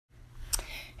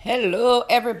Hello,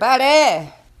 everybody.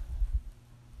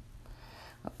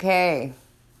 Okay,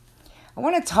 I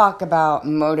want to talk about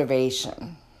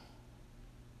motivation.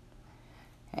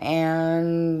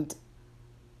 And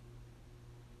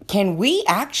can we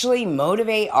actually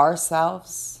motivate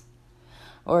ourselves?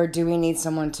 Or do we need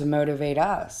someone to motivate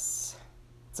us?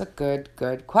 It's a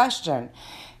good question.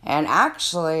 And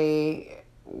actually,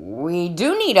 we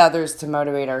do need others to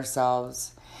motivate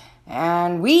ourselves.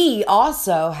 And we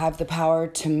also have the power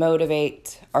to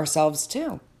motivate ourselves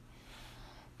too.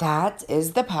 That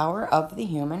is the power of the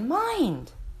human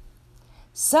mind.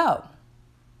 So,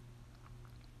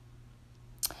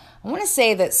 I want to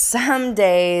say that some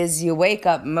days you wake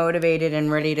up motivated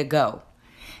and ready to go.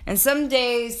 And some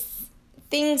days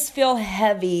things feel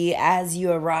heavy as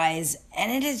you arise,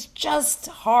 and it is just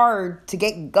hard to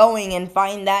get going and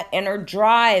find that inner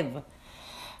drive,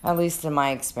 at least in my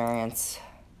experience.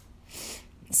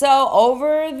 So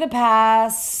over the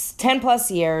past 10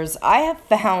 plus years, I have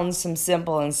found some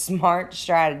simple and smart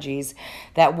strategies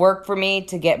that work for me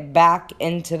to get back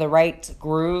into the right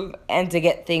groove and to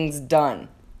get things done.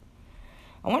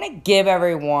 I want to give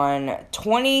everyone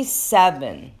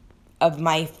 27 of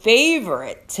my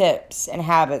favorite tips and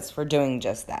habits for doing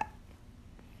just that.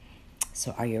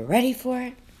 So are you ready for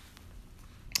it?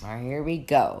 All right, here we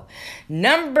go.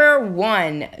 Number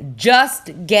 1,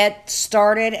 just get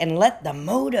started and let the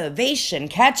motivation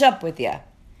catch up with you.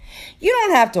 You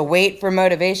don't have to wait for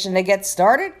motivation to get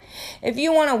started. If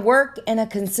you want to work in a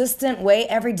consistent way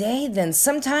every day, then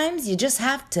sometimes you just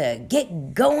have to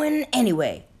get going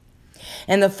anyway.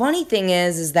 And the funny thing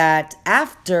is that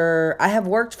after I have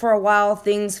worked for a while,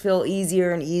 things feel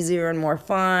easier and more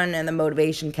fun, and the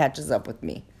motivation catches up with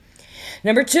me.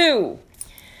 Number 2,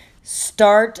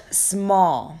 start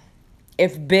small.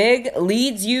 If big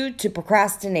leads you to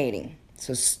procrastinating.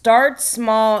 So start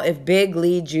small if big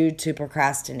leads you to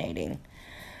procrastinating.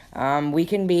 We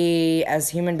can be, as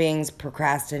human beings,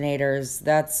 procrastinators.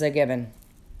 That's a given.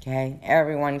 Okay?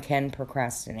 Everyone can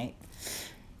procrastinate.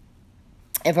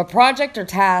 If a project or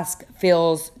task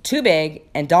feels too big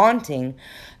and daunting,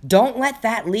 don't let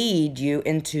that lead you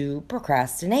into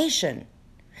procrastination.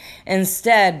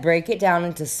 Instead, break it down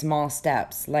into small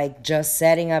steps, like just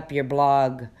setting up your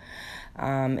blog,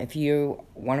 if you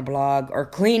want to blog, or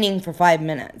cleaning for 5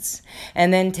 minutes,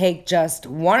 and then take just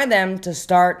one of them to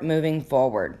start moving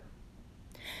forward.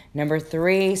 Number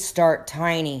 3, start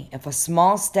tiny. If a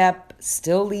small step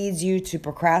still leads you to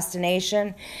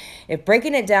procrastination, if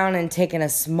breaking it down and taking a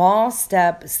small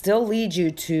step still leads you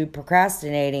to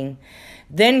procrastinating,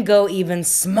 then go even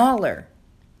smaller.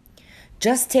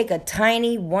 Just take a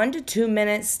tiny 1 to 2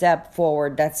 minute step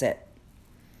forward. That's it.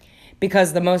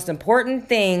 Because the most important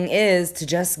thing is to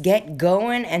just get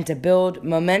going and to build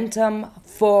momentum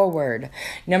forward.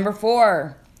 Number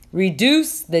 4,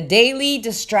 reduce the daily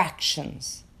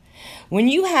distractions. When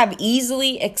you have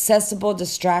easily accessible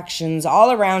distractions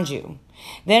all around you,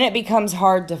 then it becomes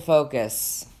hard to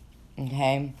focus.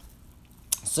 Okay?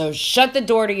 So shut the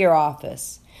door to your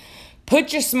office.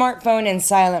 Put your smartphone in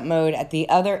silent mode at the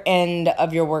other end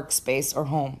of your workspace or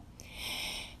home.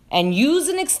 And use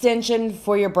an extension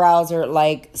for your browser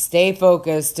like Stay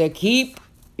Focused to keep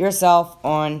yourself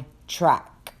on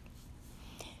track.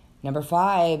 Number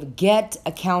 5, get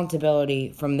accountability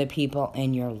from the people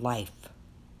in your life.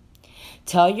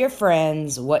 Tell your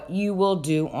friends what you will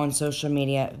do on social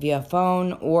media via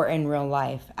phone or in real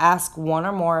life. Ask one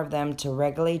or more of them to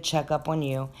regularly check up on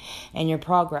you and your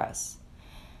progress.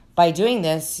 By doing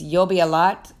this, you'll be a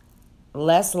lot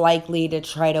less likely to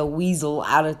try to weasel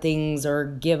out of things or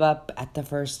give up at the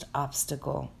first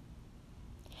obstacle.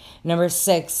 Number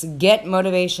 6, get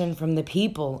motivation from the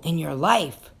people in your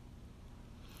life.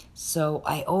 So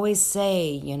I always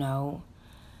say,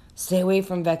 stay away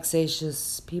from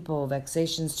vexatious people,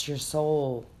 vexations to your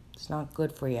soul. It's not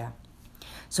good for you.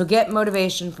 So get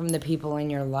motivation from the people in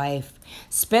your life.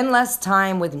 Spend less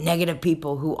time with negative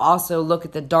people who also look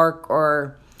at the dark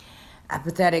or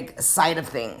apathetic side of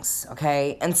things,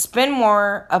 okay? And spend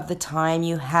more of the time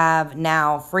you have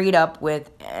now freed up with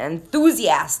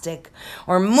enthusiastic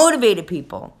or motivated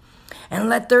people and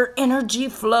let their energy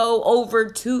flow over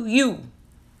to you.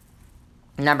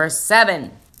 Number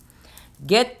 7,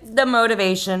 get the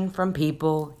motivation from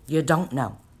people you don't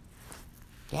know.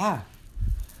 Yeah,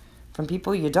 from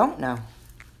people you don't know.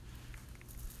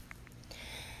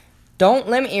 Don't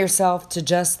limit yourself to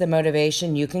just the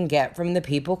motivation you can get from the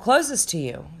people closest to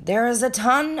you. There is a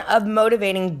ton of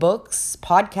motivating books,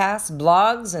 podcasts,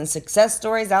 blogs, and success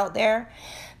stories out there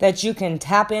that you can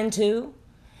tap into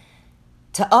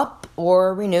to up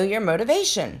or renew your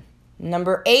motivation.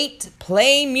 Number 8,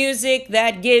 play music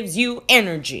that gives you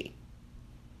energy.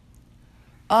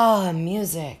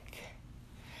 Music.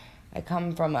 I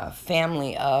come from a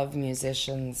family of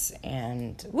musicians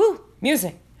and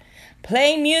music.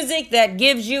 Play music that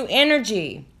gives you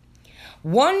energy.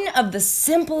 One of the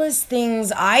simplest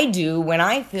things I do when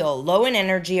I feel low in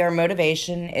energy or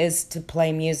motivation is to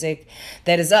play music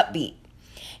that is upbeat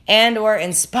and or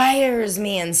inspires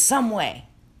me in some way.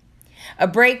 A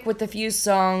break with a few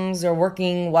songs or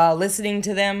working while listening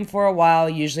to them for a while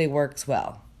usually works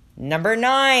well. Number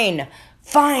 9,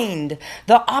 find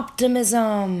the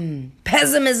optimism.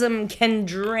 Pessimism can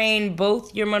drain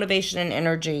both your motivation and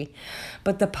energy,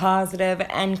 but the positive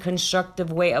and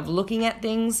constructive way of looking at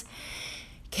things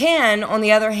can, on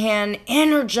the other hand,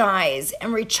 energize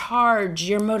and recharge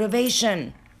your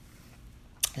motivation.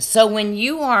 So when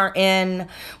you are in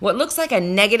what looks like a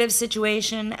negative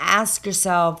situation, ask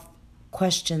yourself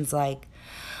questions like,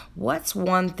 what's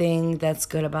one thing that's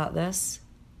good about this?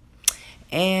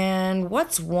 And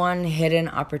what's one hidden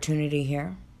opportunity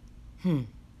here?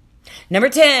 Number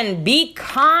 10, be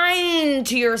kind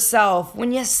to yourself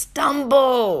when you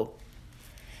stumble.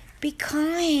 Be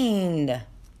kind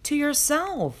to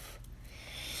yourself.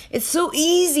 It's so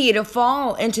easy to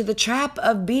fall into the trap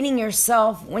of beating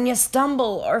yourself when you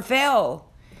stumble or fail.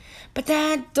 But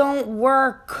that don't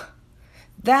work.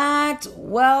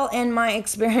 In my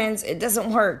experience, it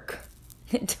doesn't work.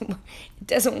 It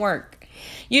doesn't work.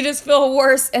 You just feel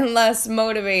worse and less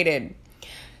motivated.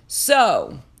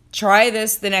 So, try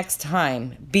this the next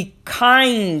time. Be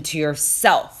kind to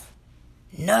yourself.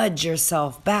 Nudge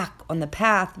yourself back on the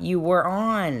path you were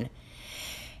on.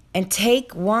 And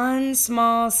take one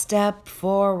small step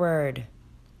forward.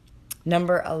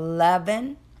 Number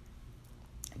 11,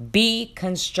 be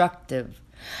constructive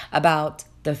about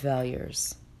the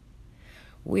failures.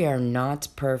 We are not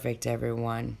perfect,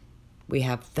 everyone. We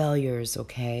have failures,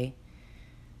 okay?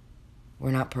 We're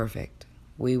not perfect.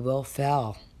 We will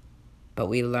fail, but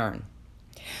we learn.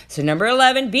 So number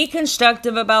 11, be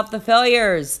constructive about the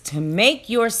failures. To make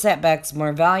your setbacks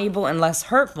more valuable and less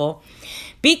hurtful,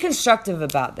 be constructive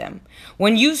about them.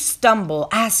 When you stumble,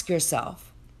 ask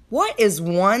yourself, what is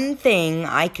one thing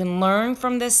I can learn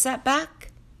from this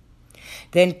setback?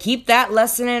 Then keep that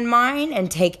lesson in mind and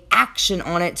take action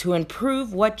on it to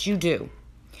improve what you do.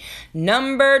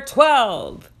 Number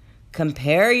 12,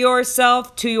 compare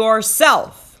yourself to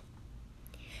yourself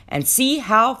and see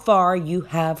how far you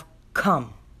have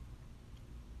come.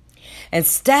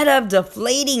 Instead of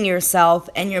deflating yourself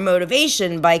and your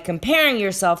motivation by comparing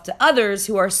yourself to others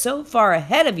who are so far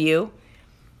ahead of you,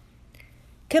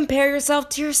 compare yourself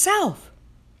to yourself.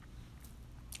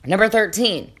 Number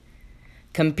 13,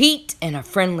 compete in a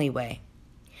friendly way.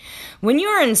 When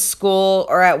you're in school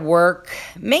or at work,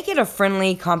 make it a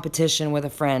friendly competition with a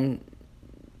friend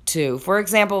too. For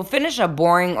example, finish a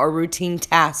boring or routine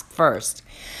task first.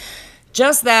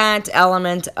 Just that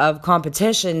element of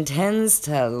competition tends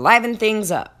to liven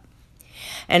things up.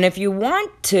 And if you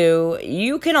want to,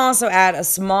 you can also add a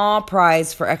small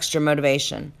prize for extra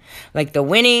motivation, like the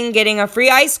winning getting a free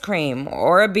ice cream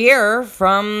or a beer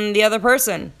from the other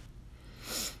person.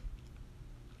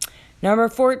 Number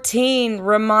 14,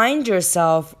 remind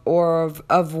yourself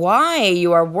of why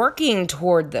you are working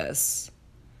toward this.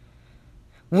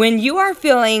 When you are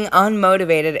feeling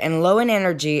unmotivated and low in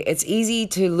energy, it's easy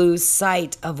to lose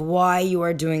sight of why you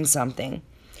are doing something.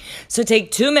 So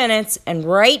take 2 minutes and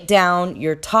write down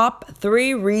your top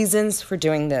 3 reasons for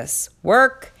doing this.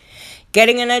 Work,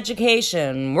 getting an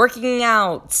education, working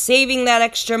out, saving that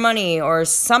extra money, or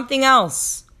something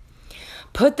else.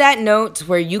 Put that note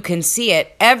where you can see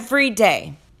it every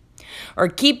day. Or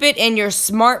keep it in your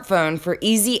smartphone for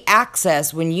easy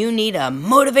access when you need a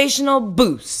motivational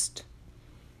boost.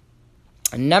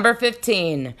 Number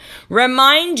 15,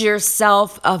 remind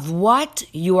yourself of what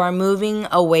you are moving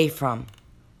away from.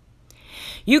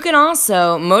 You can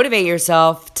also motivate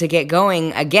yourself to get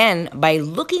going again by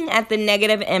looking at the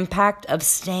negative impact of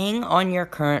staying on your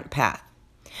current path.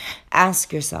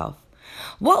 Ask yourself,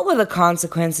 what will the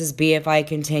consequences be if I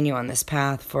continue on this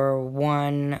path for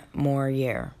 1 more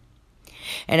year?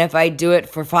 And if I do it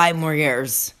for 5 more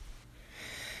years?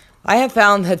 I have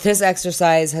found that this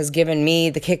exercise has given me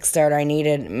the kickstart I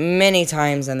needed many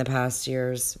times in the past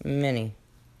years. Many.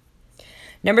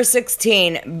 Number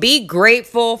 16, be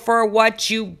grateful for what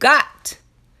you got.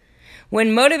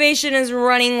 When motivation is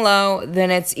running low, then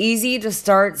it's easy to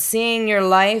start seeing your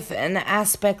life and the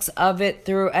aspects of it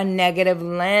through a negative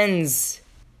lens.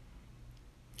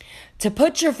 To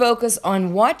put your focus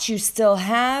on what you still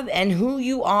have and who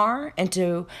you are, and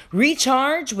to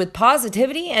recharge with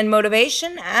positivity and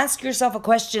motivation, ask yourself a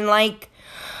question like,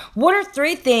 what are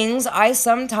 3 things I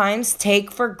sometimes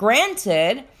take for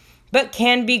granted but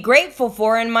can be grateful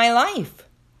for in my life?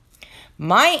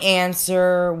 My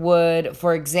answer would,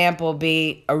 for example,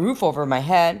 be a roof over my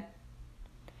head.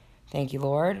 Thank you,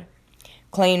 Lord.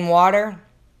 Clean water.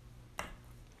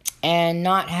 And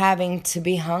not having to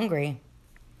be hungry.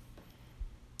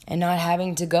 And not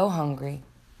having to go hungry.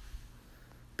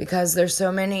 Because there's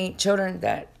so many children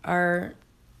that are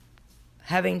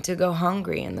having to go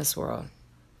hungry in this world.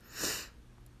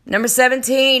 Number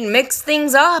 17, mix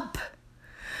things up.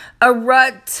 A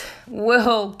rut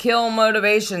will kill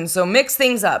motivation. So mix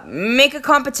things up. Make a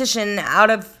competition out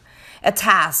of a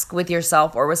task with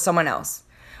yourself or with someone else.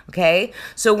 Okay?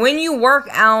 So when you work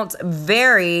out,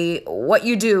 vary what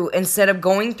you do instead of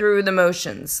going through the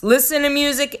motions. Listen to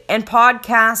music and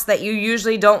podcasts that you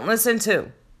usually don't listen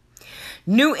to.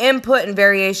 New input and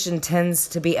variation tends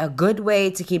to be a good way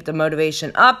to keep the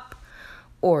motivation up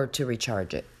or to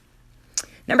recharge it.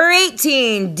 Number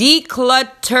 18,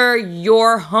 declutter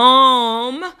your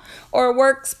home or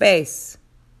workspace.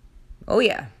 Oh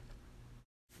yeah.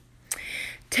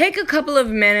 Take a couple of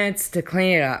minutes to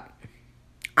clean it up.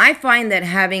 I find that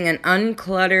having an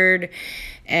uncluttered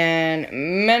and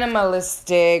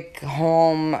minimalistic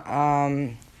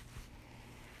home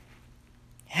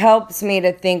helps me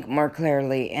to think more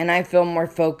clearly, and I feel more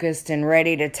focused and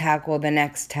ready to tackle the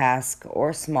next task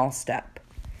or small step.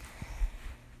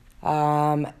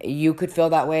 You could feel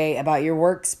that way about your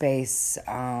workspace.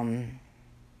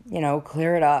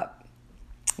 Clear it up.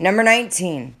 Number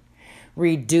 19,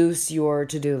 reduce your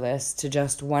to-do list to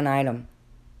just one item.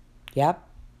 Yep,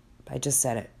 I just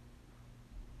said it.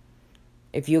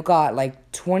 If you got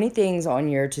like 20 things on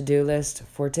your to-do list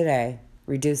for today,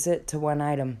 reduce it to one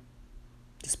item.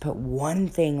 Just put one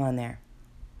thing on there.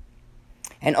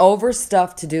 An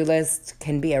overstuffed to-do list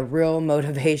can be a real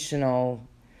motivational.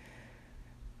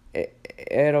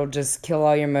 It'll just kill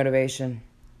all your motivation.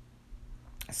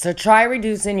 So try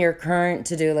reducing your current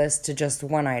to-do list to just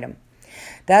one item.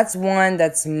 That's one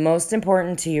that's most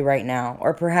important to you right now,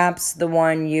 or perhaps the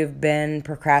one you've been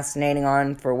procrastinating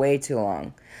on for way too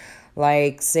long.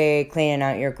 Like, say, cleaning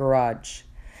out your garage.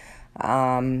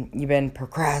 You've been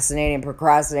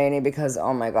procrastinating because,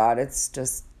 oh my God, it's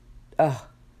just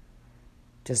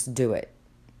do it.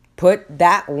 Put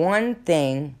that one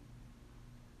thing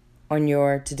on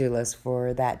your to-do list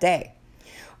for that day.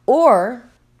 Or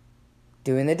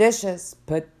doing the dishes,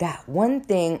 put that one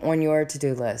thing on your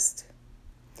to-do list.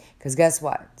 Because guess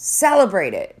what?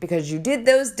 Celebrate it because you did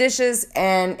those dishes,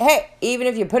 and hey, even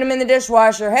if you put them in the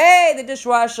dishwasher, hey, the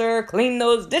dishwasher, clean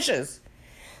those dishes.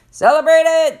 Celebrate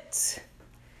it.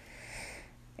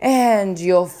 And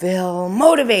you'll feel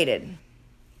motivated.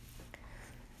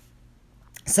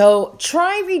 So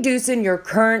try reducing your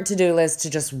current to-do list to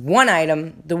just one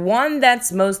item, the one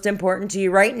that's most important to you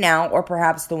right now, or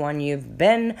perhaps the one you've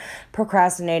been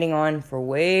procrastinating on for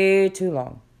way too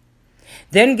long.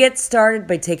 Then get started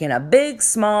by taking a big,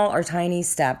 small, or tiny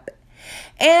step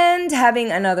and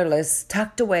having another list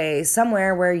tucked away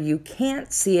somewhere where you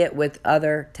can't see it with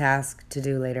other tasks to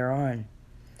do later on.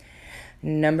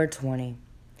 Number 20,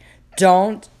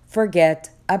 don't forget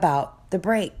about the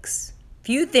breaks.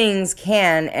 Few things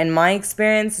can, in my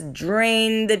experience,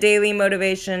 drain the daily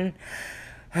motivation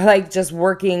like just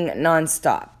working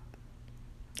nonstop.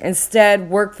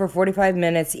 Instead, work for 45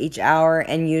 minutes each hour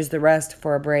and use the rest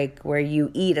for a break where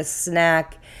you eat a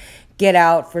snack, get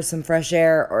out for some fresh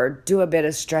air, or do a bit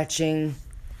of stretching.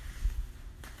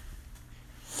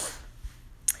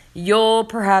 You'll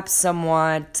perhaps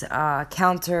somewhat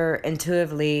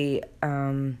counterintuitively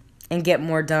and get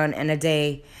more done in a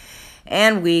day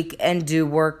and week and do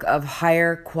work of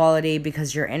higher quality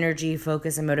because your energy,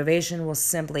 focus, and motivation will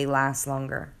simply last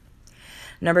longer.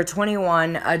 Number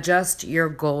 21, adjust your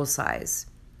goal size.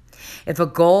 If a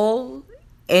goal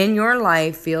in your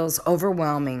life feels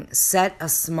overwhelming, set a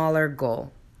smaller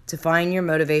goal to find your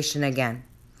motivation again.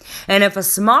 And if a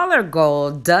smaller goal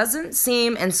doesn't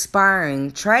seem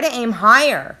inspiring, try to aim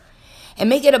higher and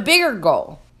make it a bigger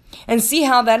goal and see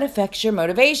how that affects your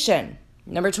motivation.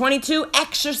 Number 22,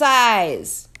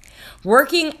 exercise.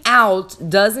 Working out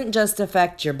doesn't just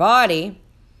affect your body.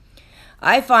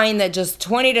 I find that just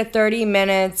 20 to 30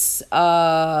 minutes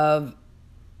of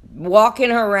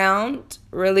walking around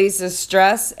releases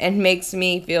stress and makes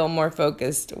me feel more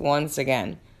focused once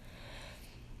again.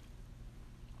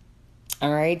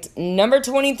 All right. Number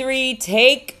 23,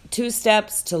 take 2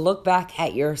 steps to look back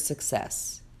at your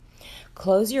success.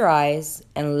 Close your eyes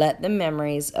and let the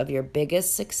memories of your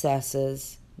biggest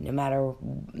successes, no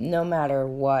matter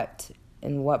what,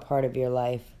 in what part of your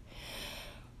life,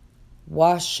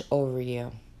 wash over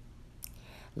you.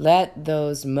 Let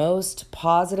those most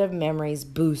positive memories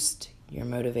boost your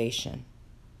motivation.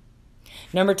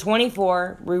 Number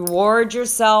 24, reward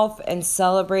yourself and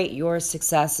celebrate your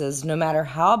successes, no matter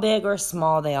how big or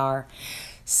small they are.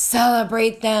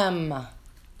 Celebrate them.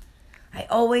 I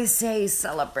always say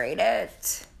celebrate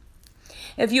it.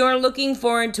 If you are looking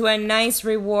forward to a nice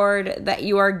reward that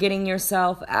you are getting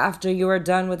yourself after you are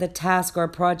done with a task or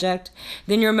project,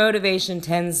 then your motivation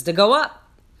tends to go up.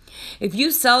 If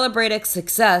you celebrate a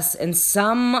success in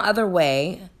some other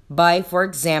way, for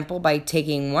example, by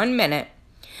taking 1 minute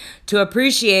to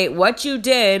appreciate what you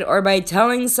did or by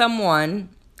telling someone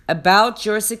about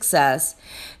your success,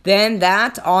 then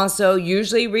that also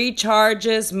usually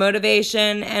recharges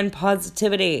motivation and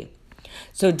positivity.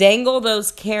 So dangle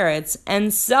those carrots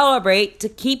and celebrate to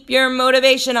keep your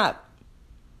motivation up.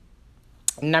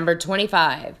 Number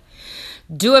 25,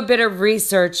 do a bit of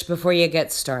research before you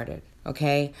get started,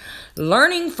 okay?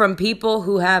 Learning from people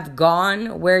who have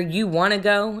gone where you want to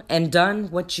go and done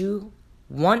what you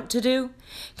want to do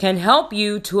can help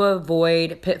you to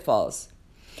avoid pitfalls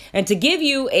and to give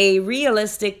you a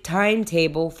realistic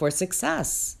timetable for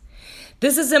success.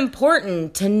 This is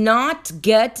important to not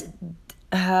get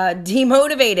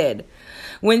demotivated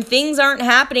when things aren't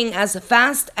happening as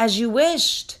fast as you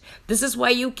wished. This is why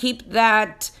you keep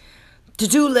that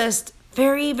to-do list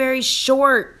very, very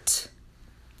short.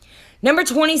 Number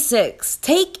 26,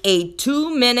 take a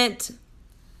 2-minute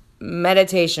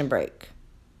meditation break,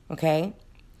 okay?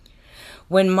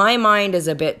 When my mind is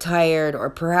a bit tired or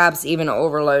perhaps even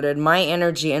overloaded, my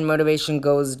energy and motivation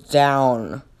goes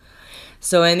down.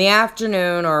 So in the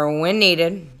afternoon or when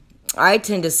needed, I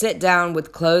tend to sit down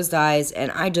with closed eyes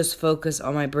and I just focus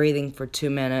on my breathing for 2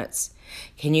 minutes.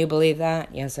 Can you believe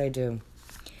that? Yes, I do.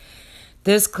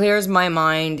 This clears my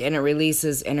mind and it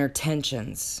releases inner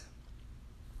tensions.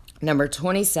 Number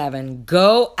 27,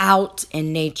 go out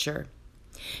in nature.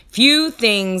 Few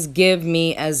things give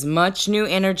me as much new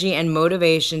energy and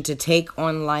motivation to take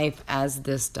on life as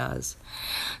this does.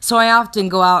 So I often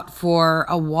go out for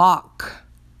a walk.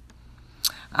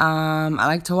 I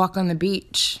like to walk on the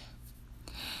beach.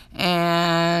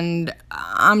 And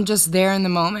I'm just there in the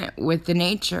moment with the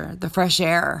nature, the fresh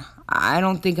air. I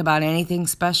don't think about anything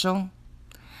special.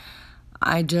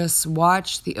 I just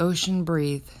watch the ocean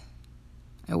breathe.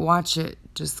 I watch it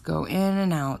just go in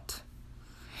and out.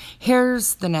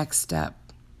 Here's the next step.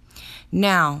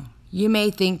 Now, you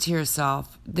may think to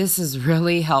yourself, this is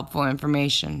really helpful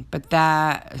information,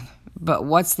 but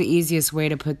what's the easiest way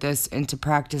to put this into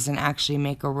practice and actually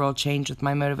make a real change with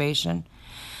my motivation?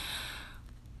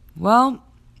 Well,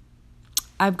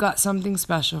 I've got something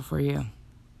special for you.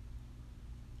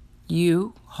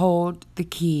 You hold the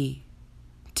key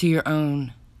to your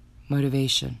own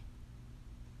motivation.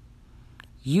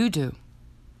 You do.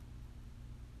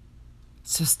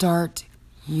 So start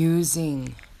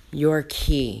using your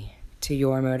key to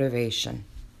your motivation.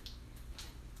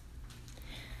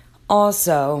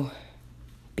 Also,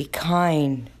 be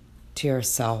kind to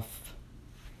yourself.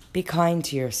 Be kind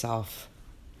to yourself.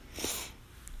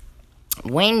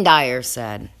 Wayne Dyer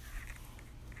said,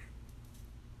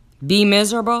 be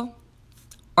miserable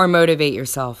or motivate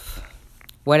yourself.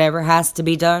 Whatever has to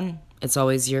be done, it's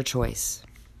always your choice.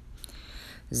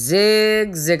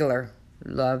 Zig Ziglar.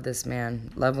 Love this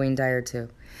man. Love Wayne Dyer too.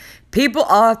 People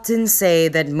often say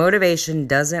that motivation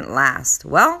doesn't last.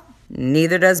 Well,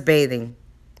 neither does bathing.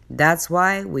 That's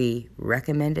why we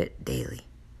recommend it daily.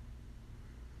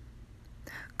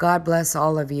 God bless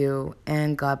all of you,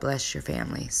 and God bless your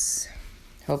families.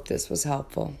 Hope this was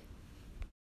helpful.